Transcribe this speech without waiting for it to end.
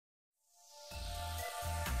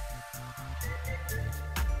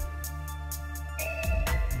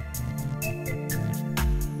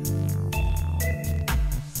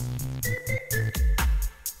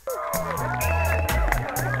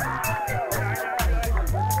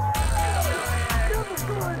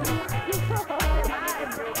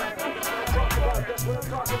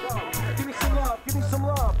rock it out. Give me some love, give me some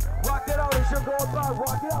love. Rock it out as you're going by.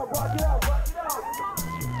 Rock it out, rock it out, rock it out.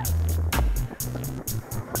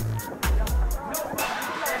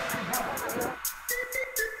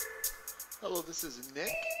 Hello, this is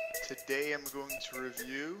Nick. Today I'm going to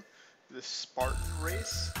review the Spartan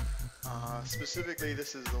race. Specifically,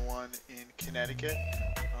 this is the one in Connecticut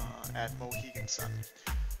at Mohegan.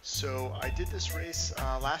 So I did this race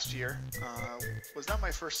last year. Was not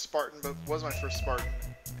my first Spartan, but was my first Spartan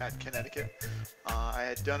at Connecticut. I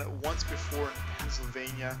had done it once before in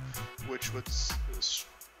Pennsylvania, which was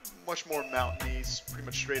much more mountainy, pretty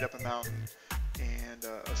much straight up a mountain, and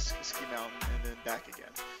a ski mountain, and then back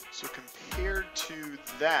again. So compared to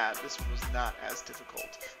that, this one was not as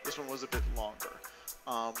difficult. This one was a bit longer.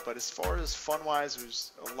 But as far as fun-wise, it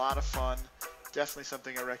was a lot of fun. Definitely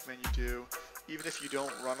something I recommend you do. Even if you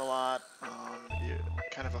don't run a lot,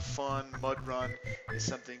 kind of a fun mud run is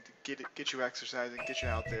something to get you exercising, get you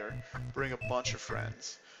out there, bring a bunch of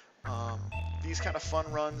friends. These kind of fun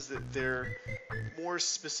runs, they're more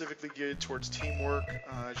specifically geared towards teamwork.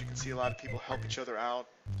 As you can see, a lot of people help each other out,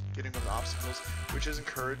 getting over obstacles, which is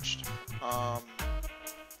encouraged.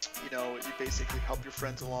 You know, you basically help your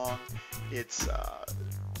friends along. It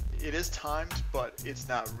is timed, but it's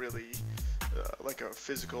not really like a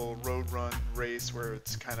physical road run race where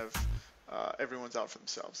it's kind of everyone's out for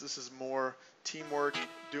themselves. This is more teamwork,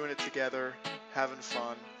 doing it together, having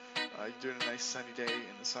fun. You're doing a nice sunny day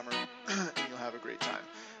in the summer, and you'll have a great time.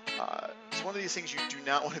 It's one of these things you do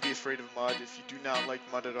not want to be afraid of mud. If you do not like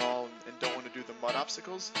mud at all and don't want to do the mud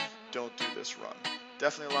obstacles, don't do this run.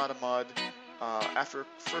 Definitely a lot of mud. After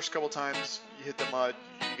first couple times you hit the mud,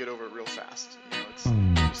 you get over it real fast. You know, it's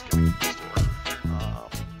just gonna get used to it.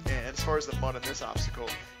 And as far as the mud on this obstacle,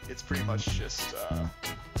 it's pretty much just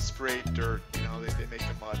sprayed dirt. You know, they make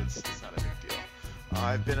the mud. It's not a big deal.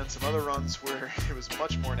 I've been on some other runs where it was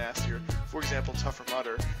much more nastier. For example, Tougher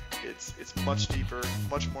Mudder, it's much deeper,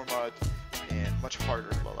 much more mud, and much harder.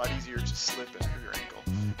 A lot easier to slip and hurt your ankle.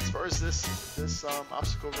 As far as this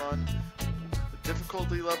obstacle run, the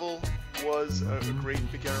difficulty level was a great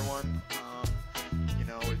beginner one. You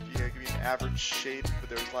know, you gotta give you an average shape, but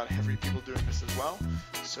there was a lot of heavy people doing this as well,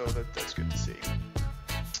 so that's good to see.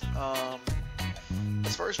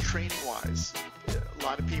 As far as training wise, a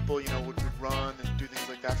lot of people, you know, would run and do things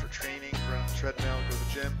like that for training, run on the treadmill, go to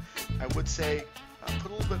the gym. I would say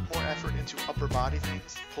put a little bit more effort into upper body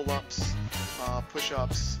things, pull-ups,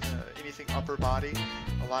 push-ups, anything upper body.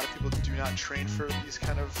 A lot of people do not train for these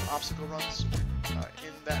kind of obstacle runs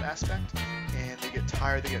in that aspect, and they get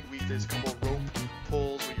tired, they get weak. There's a couple of rope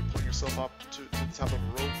pulls where you're pulling yourself up to the top of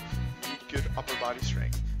a rope. You need good upper body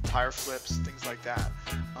strength. Tire flips, things like that.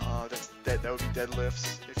 That would be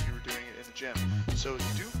deadlifts if you were doing it in the gym. So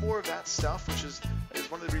do more of that stuff, which is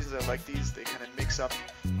one of the reasons I like these. They kind of mix up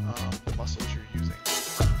the muscles you're using.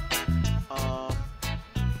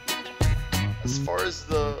 As far as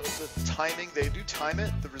the timing, they do time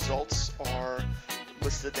it. The results are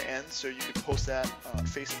listed at the end, so you can post that on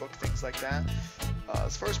Facebook, things like that.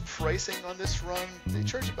 As far as pricing on this run, they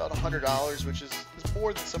charge about $100, which is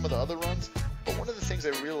more than some of the other runs. But one of the things I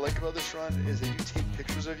really like about this run is they do take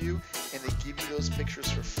pictures of you, and they give you those pictures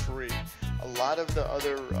for free. A lot of the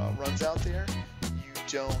other runs out there, you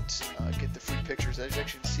don't get the free pictures. As you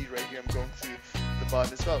actually see right here, I'm going through the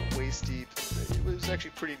mud. It's about waist deep. It was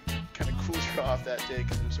actually pretty kind of cooler off that day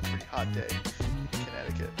because it was a pretty hot day in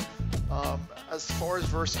Connecticut. As far as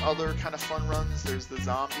versus other kind of fun runs, there's the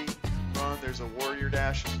zombie run, there's a warrior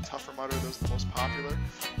dash, there's a Tougher Mudder. Those are the most popular.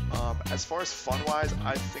 As far as fun-wise,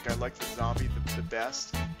 I think I like the zombie the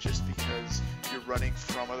best, just because you're running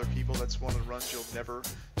from other people. That's one of the runs you'll never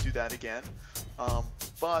do that again.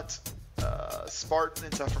 But Spartan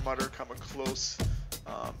and Tougher Mudder come a close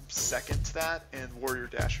second to that, and Warrior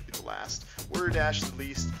Dash would be the last. Warrior Dash is the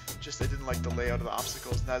least, just I didn't like the layout of the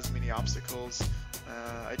obstacles, not as many obstacles.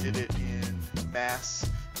 I did it in Mass,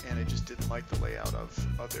 and I just didn't like the layout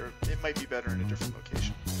of there. It might be better in a different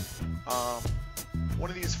location. One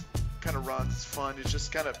of these kind of runs is fun. It's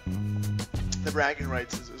just kind of, the bragging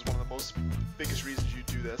rights is one of the biggest reasons you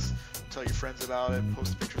do this. Tell your friends about it,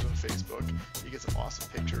 post pictures on Facebook. You get some awesome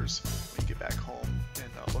pictures when you get back home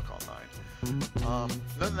and look online.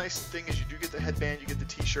 Another nice thing is you do get the headband, you get the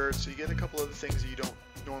t-shirt, so you get a couple other things that you don't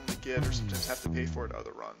normally get or sometimes have to pay for at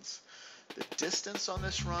other runs. The distance on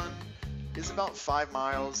this run is about 5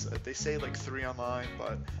 miles. They say like 3 online,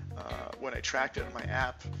 but when I tracked it on my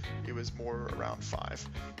app, it was more around 5.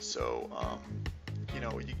 So you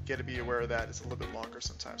know, you got to be aware of that. It's a little bit longer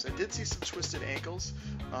sometimes. I did see some twisted ankles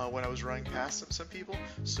when I was running past some people,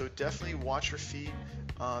 so definitely watch your feet.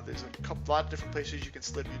 There's a lot of different places you can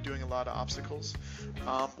slip. You're doing a lot of obstacles.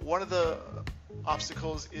 One of the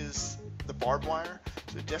obstacles is the barbed wire,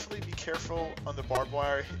 so definitely be careful on the barbed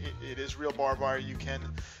wire. It is real barbed wire. You can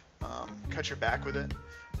cut your back with it.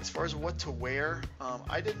 As far as what to wear,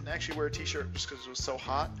 I didn't actually wear a t-shirt just because it was so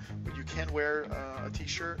hot, but you can wear a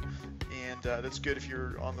t-shirt, and that's good if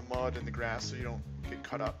you're on the mud and the grass so you don't get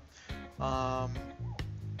cut up. A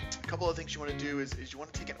couple of things you want to do is you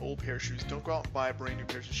want to take an old pair of shoes. Don't go out and buy a brand new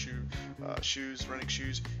pair of shoes, running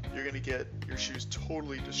shoes. You're going to get your shoes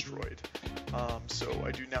totally destroyed. So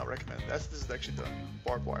I do not recommend that. This is actually the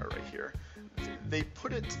barbed wire right here. They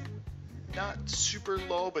put it not super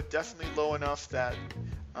low, but definitely low enough that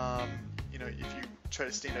you know, if you try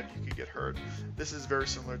to stand up, you could get hurt. This is very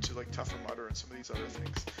similar to like Tougher Mudder and some of these other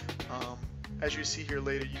things. As you see here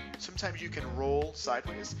later, sometimes you can roll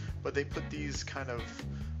sideways, but they put these kind of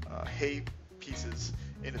hay pieces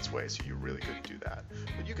in its way, so you really couldn't do that.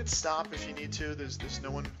 But you can stop if you need to. There's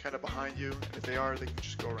no one kind of behind you, and if they are, they can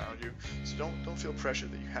just go around you. So don't feel pressure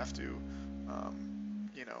that you have to,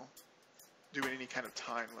 you know, do any kind of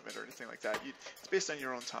time limit or anything like that. It's based on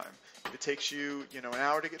your own time. If it takes you, you know, an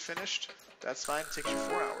hour to get finished, that's fine. It takes you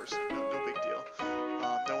 4 hours. No big deal.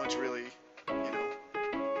 No one's really, you know,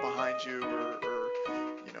 behind you or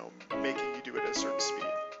you know, making you do it at a certain speed.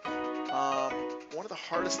 One of the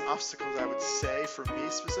hardest obstacles I would say for me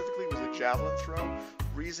specifically was a javelin throw.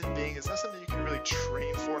 Reason being, it's not something you can really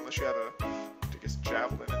train for unless you have a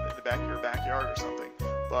javelin in the back of your backyard or something.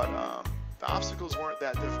 But the obstacles weren't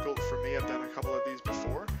that difficult for me. I've done a couple of these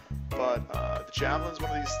before, but the javelin is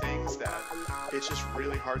one of these things that it's just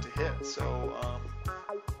really hard to hit. So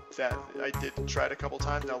that I did try it a couple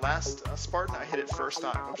times. Now last Spartan, I hit it first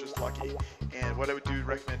time, which is lucky. And what I would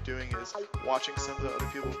recommend doing is watching some of the other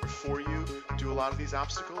people before you do a lot of these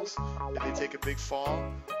obstacles. If they take a big fall,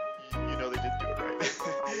 you know they didn't do it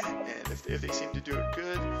right. And if they seem to do it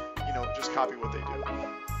good, you know, just copy what they do.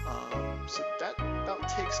 So that about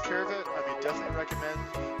takes care of it. I mean, definitely recommend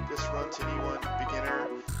this run to anyone, beginner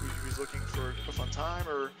who's looking for a fun time,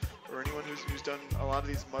 or anyone who's done a lot of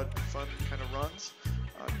these mud fun kind of runs.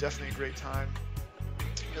 Definitely a great time.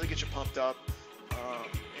 Really get you pumped up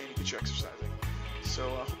and get you exercising. So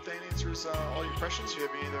I hope that answers all your questions. If you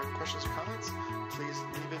have any other questions or comments, please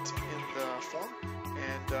leave it in the form,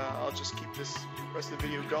 and I'll just keep this rest of the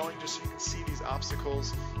video going just so you can see these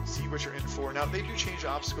obstacles, see what you're in for. Now they do change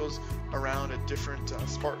obstacles around at different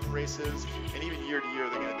Spartan races, and even year to year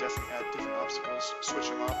they're going to definitely add different obstacles, switch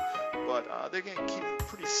them up, but they're going to keep them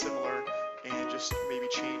pretty similar and just maybe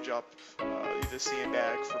change up either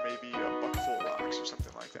sandbag for maybe a bucket full of rocks or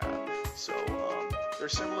something like that. So they're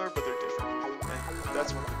similar, but they're different, and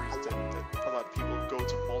that's one of the reasons that a lot of people go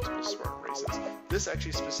to multiple Spartan races. This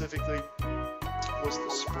actually specifically was the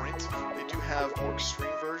sprint. They do have more extreme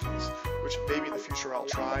versions, which maybe in the future I'll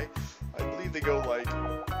try. I believe they go like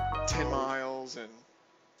 10 miles and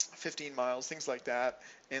 15 miles, things like that,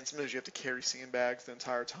 and sometimes you have to carry sandbags the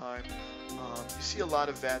entire time. You see a lot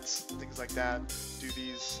of vets, things like that, do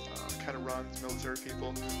these kind of runs, military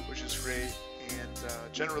people, which is great,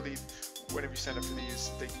 and generally whenever you sign up for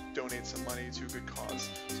these, they donate some money to a good cause,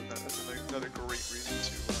 so that's another great reason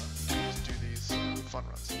to do these fun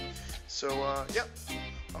runs. So yeah,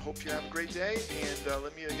 I hope you have a great day, and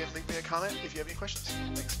leave me a comment if you have any questions.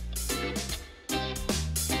 Thanks.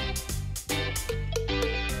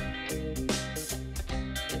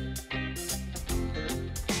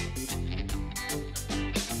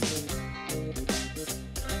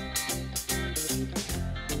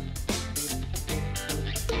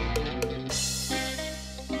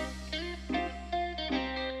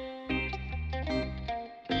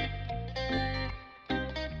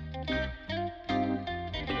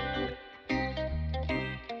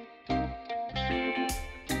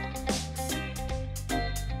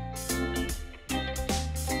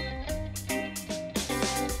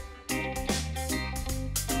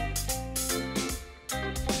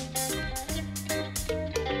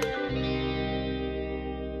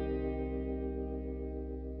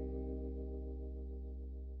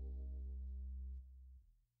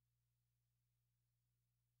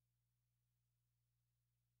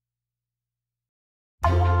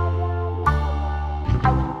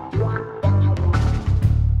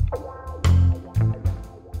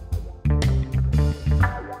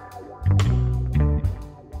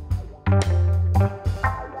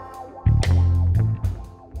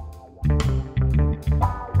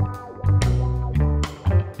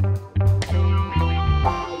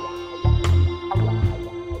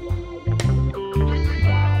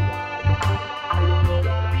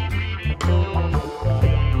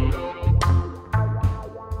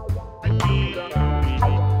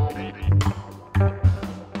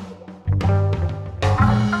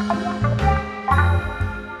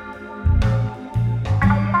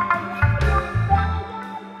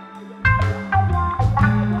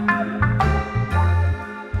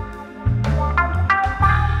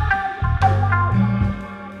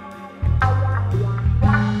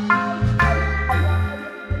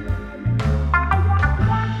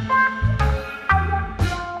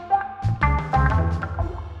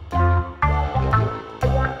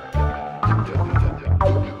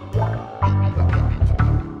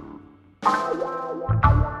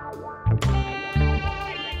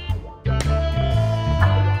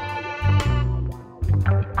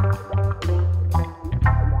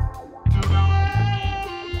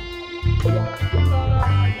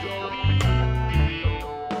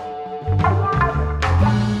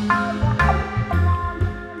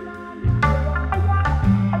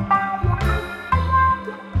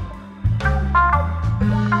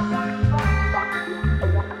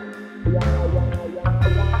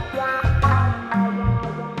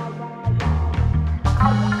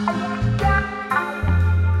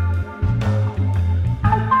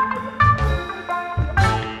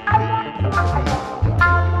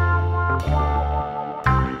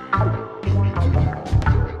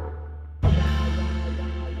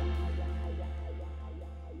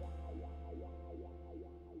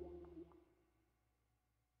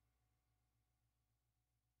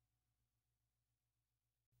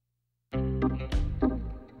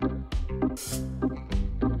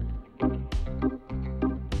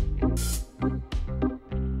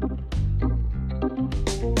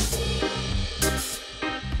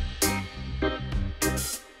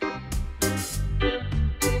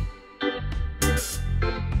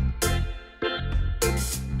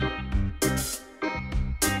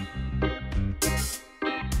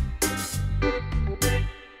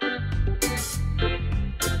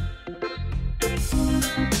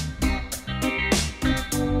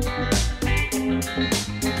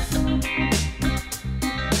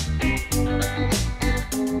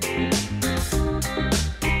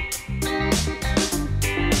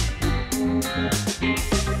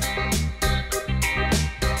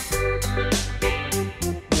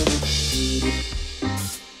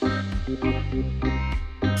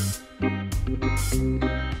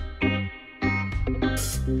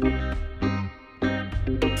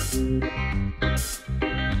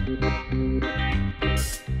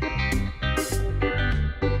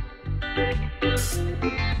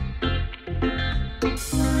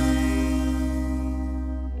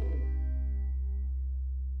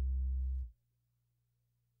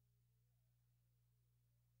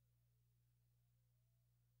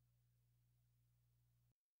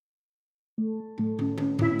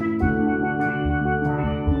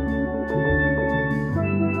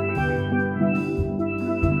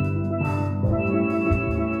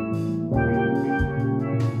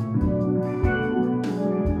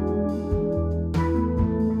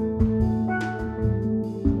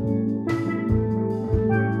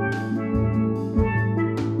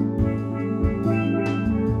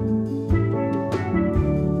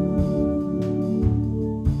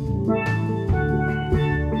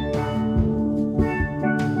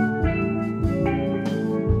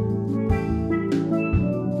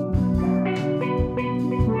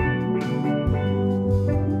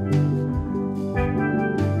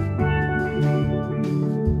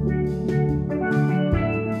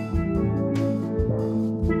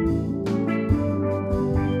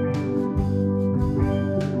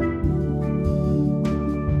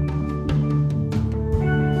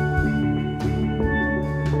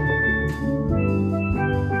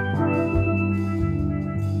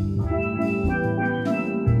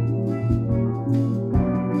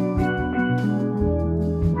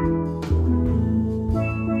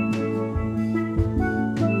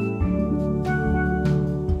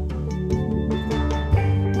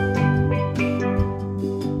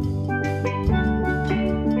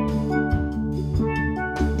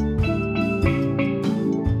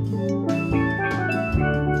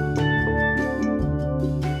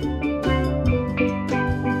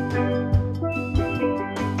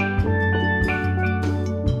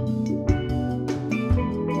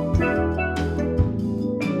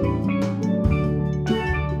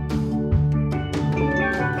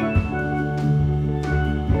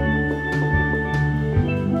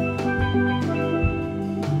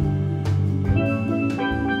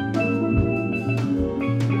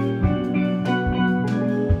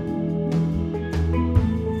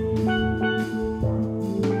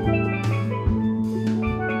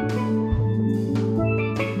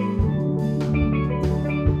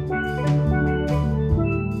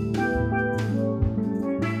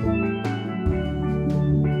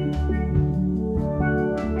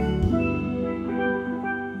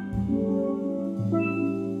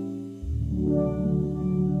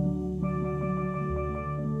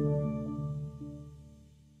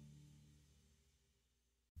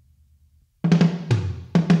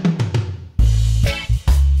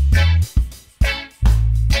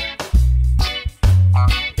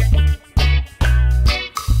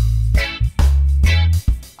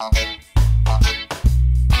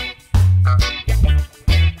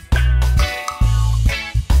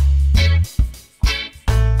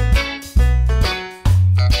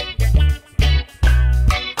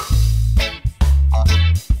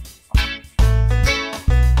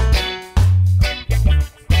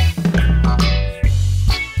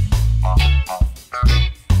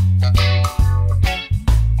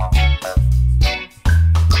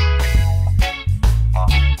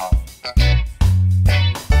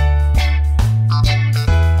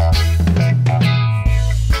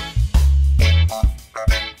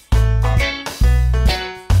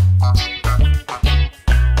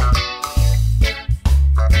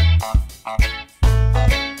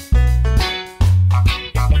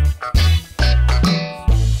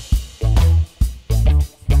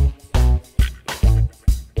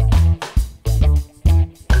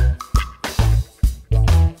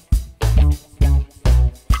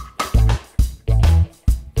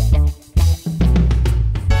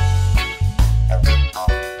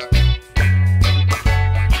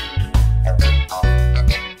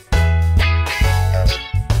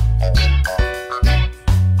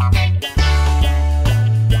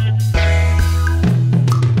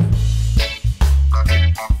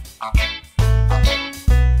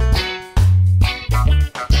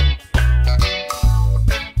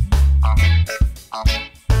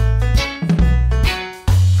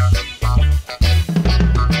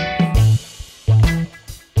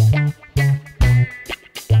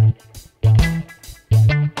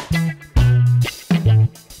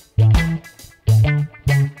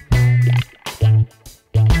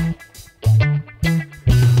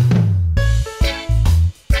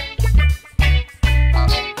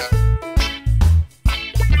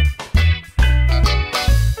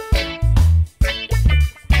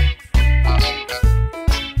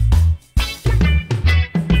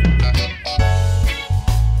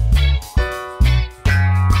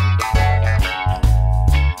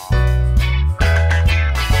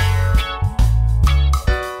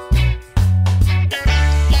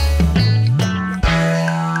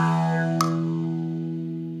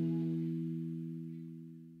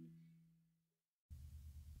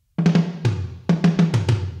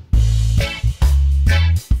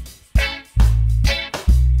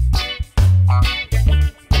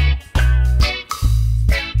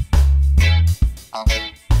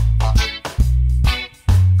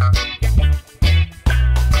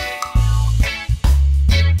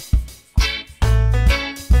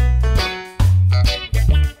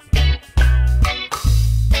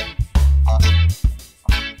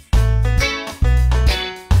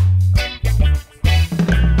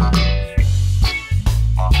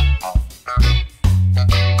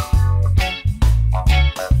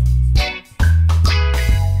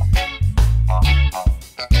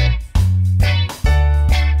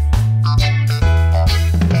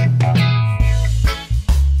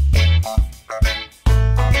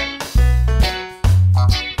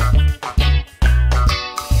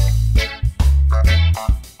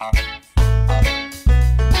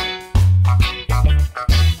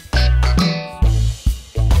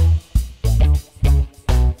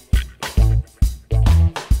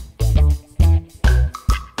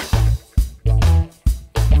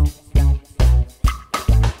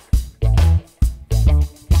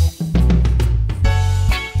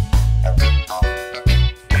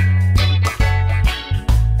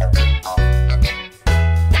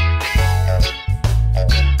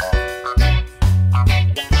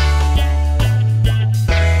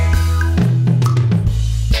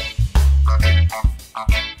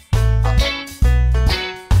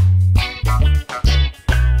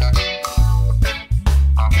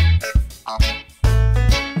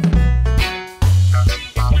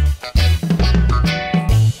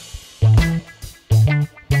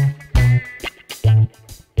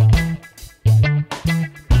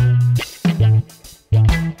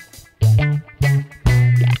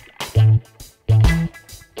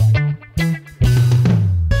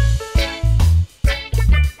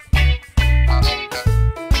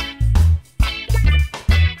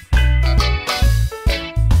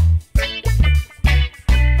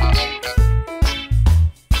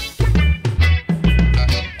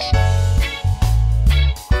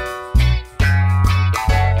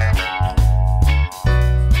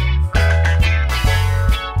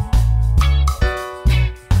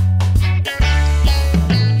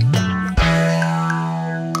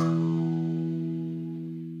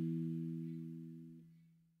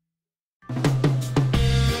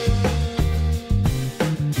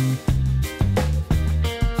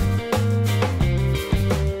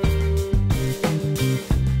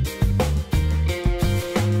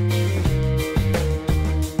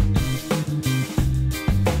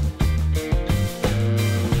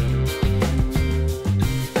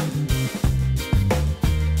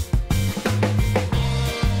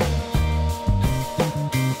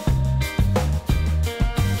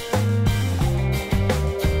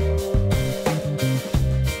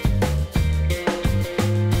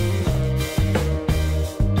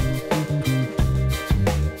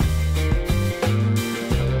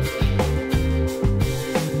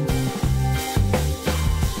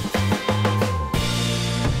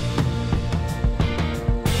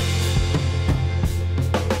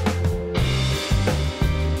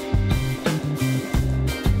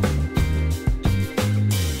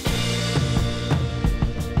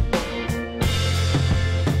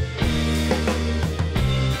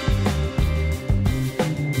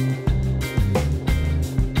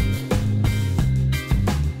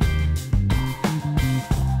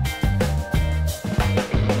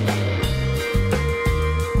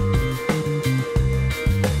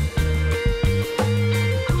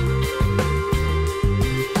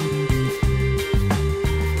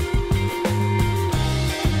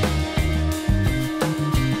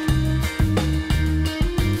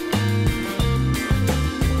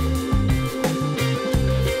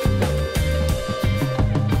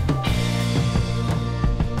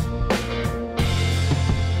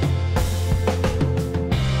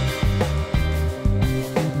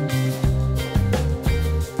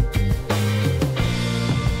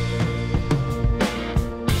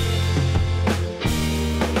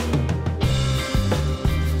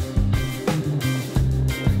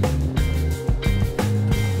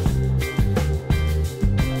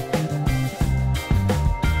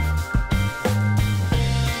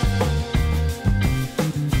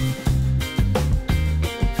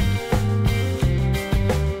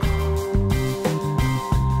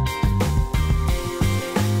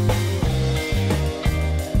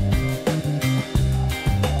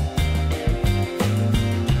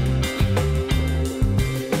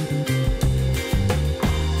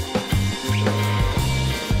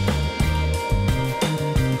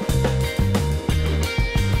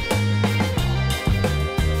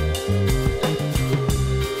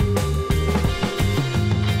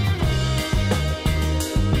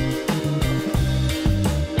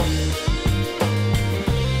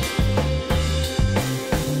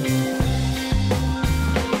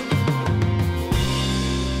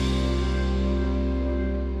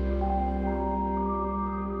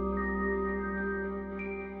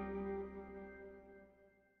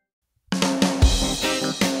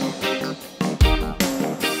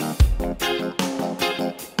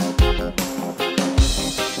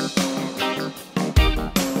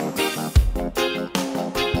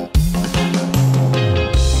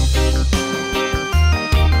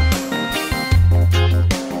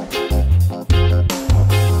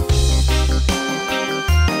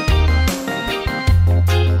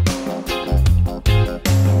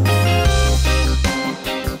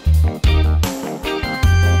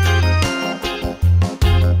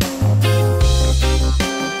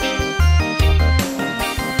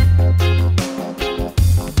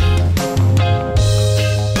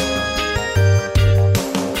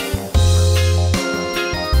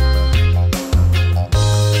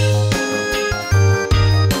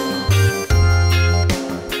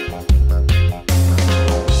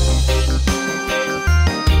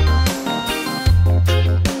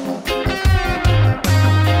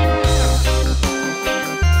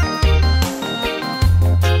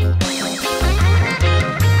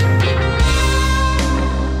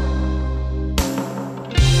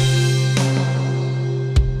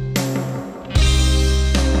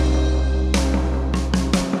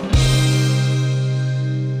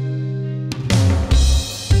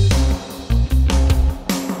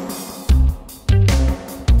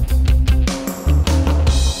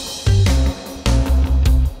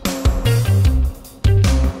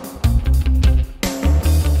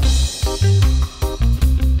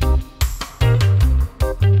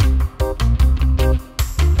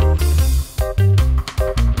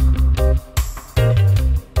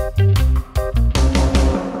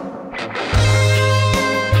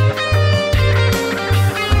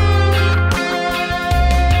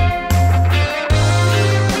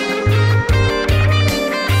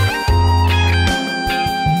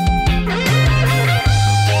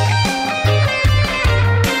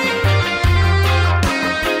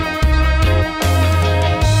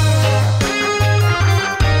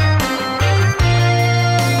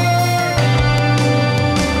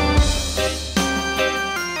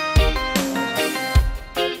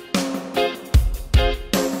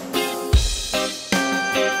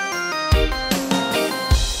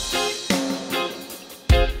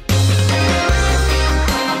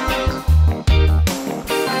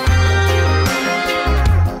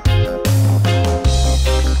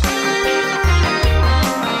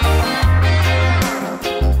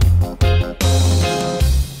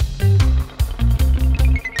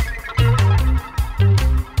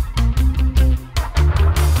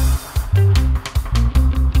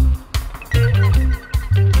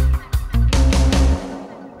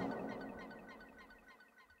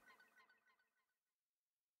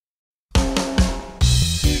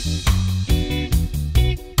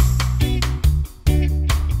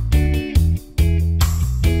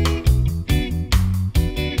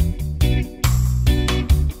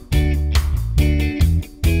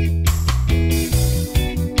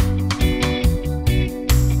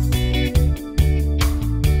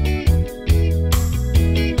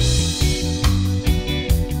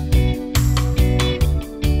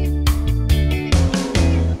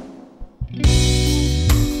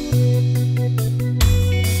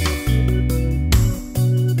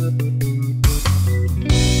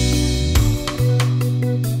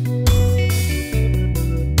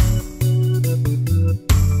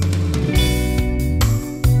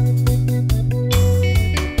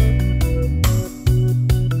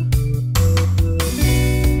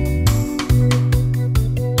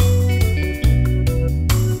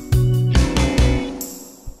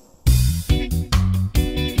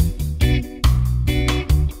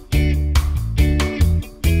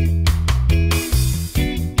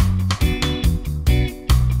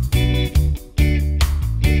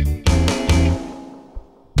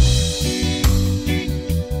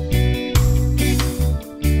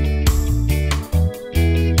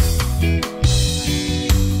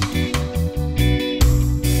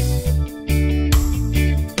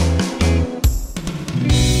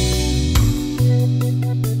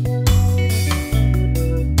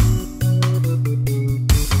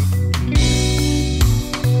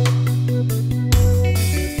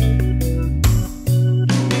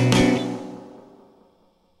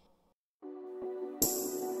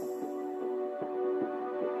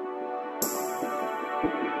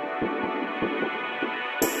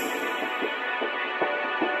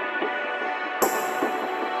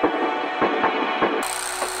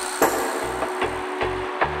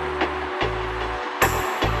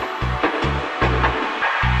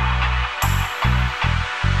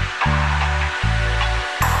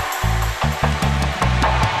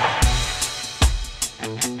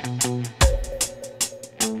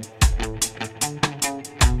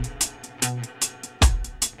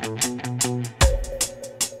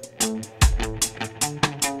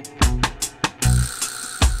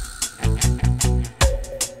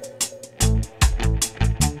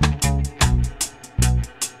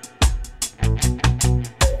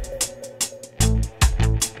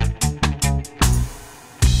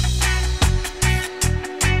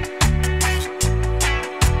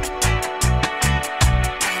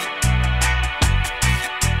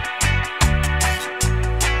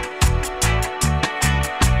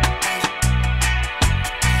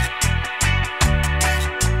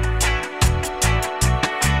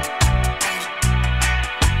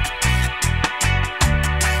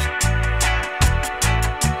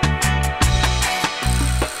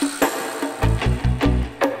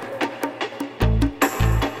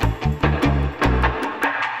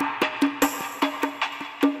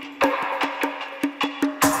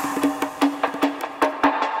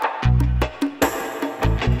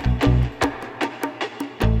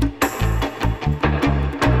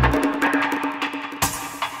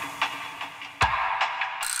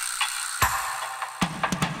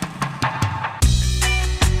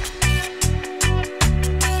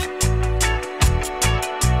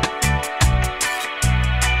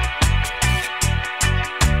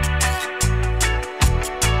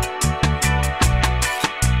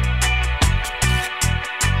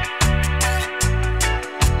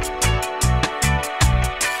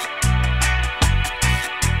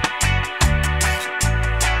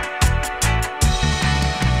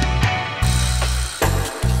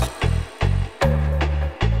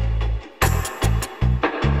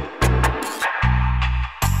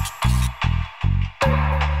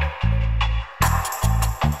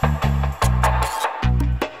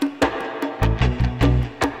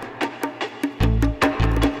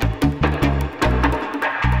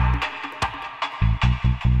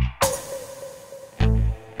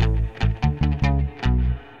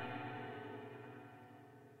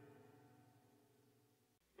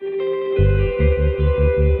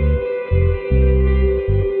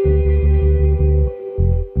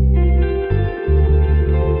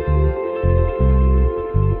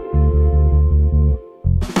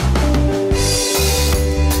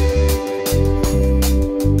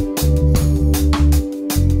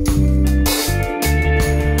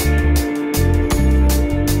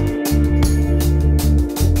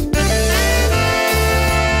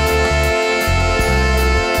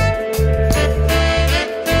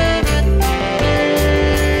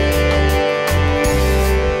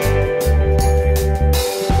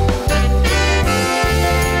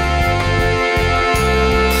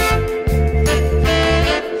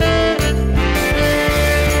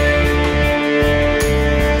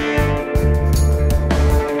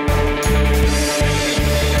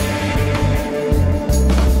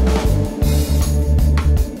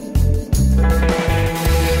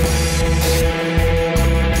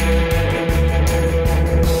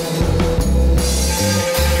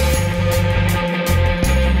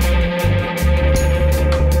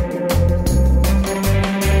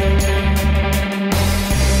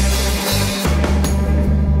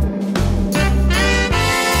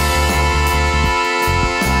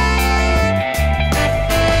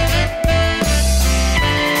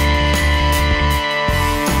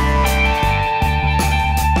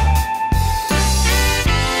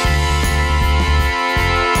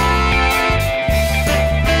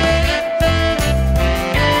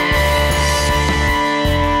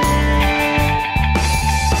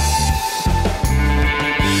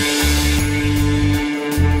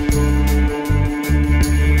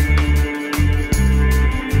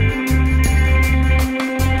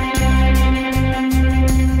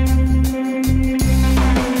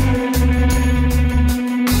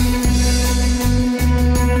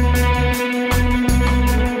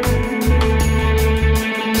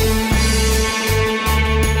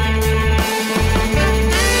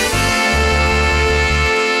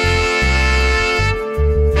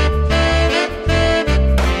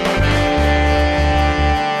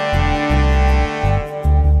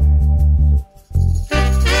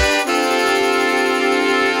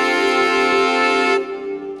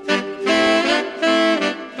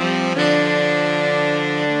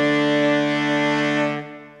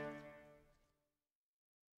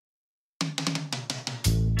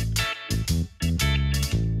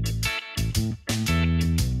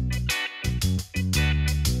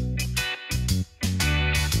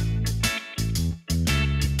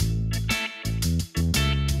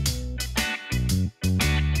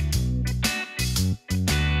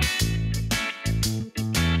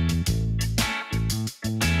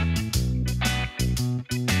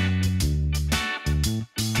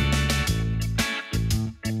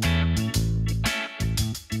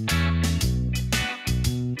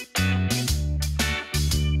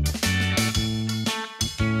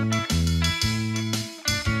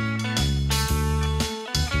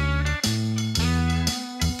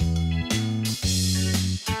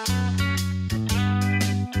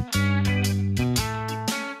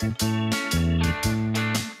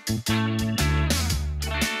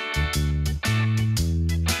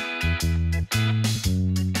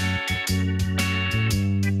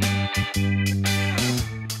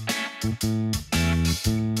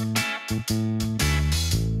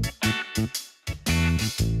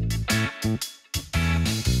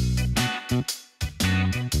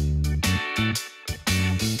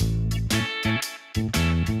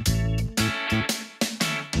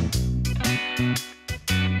 Bye.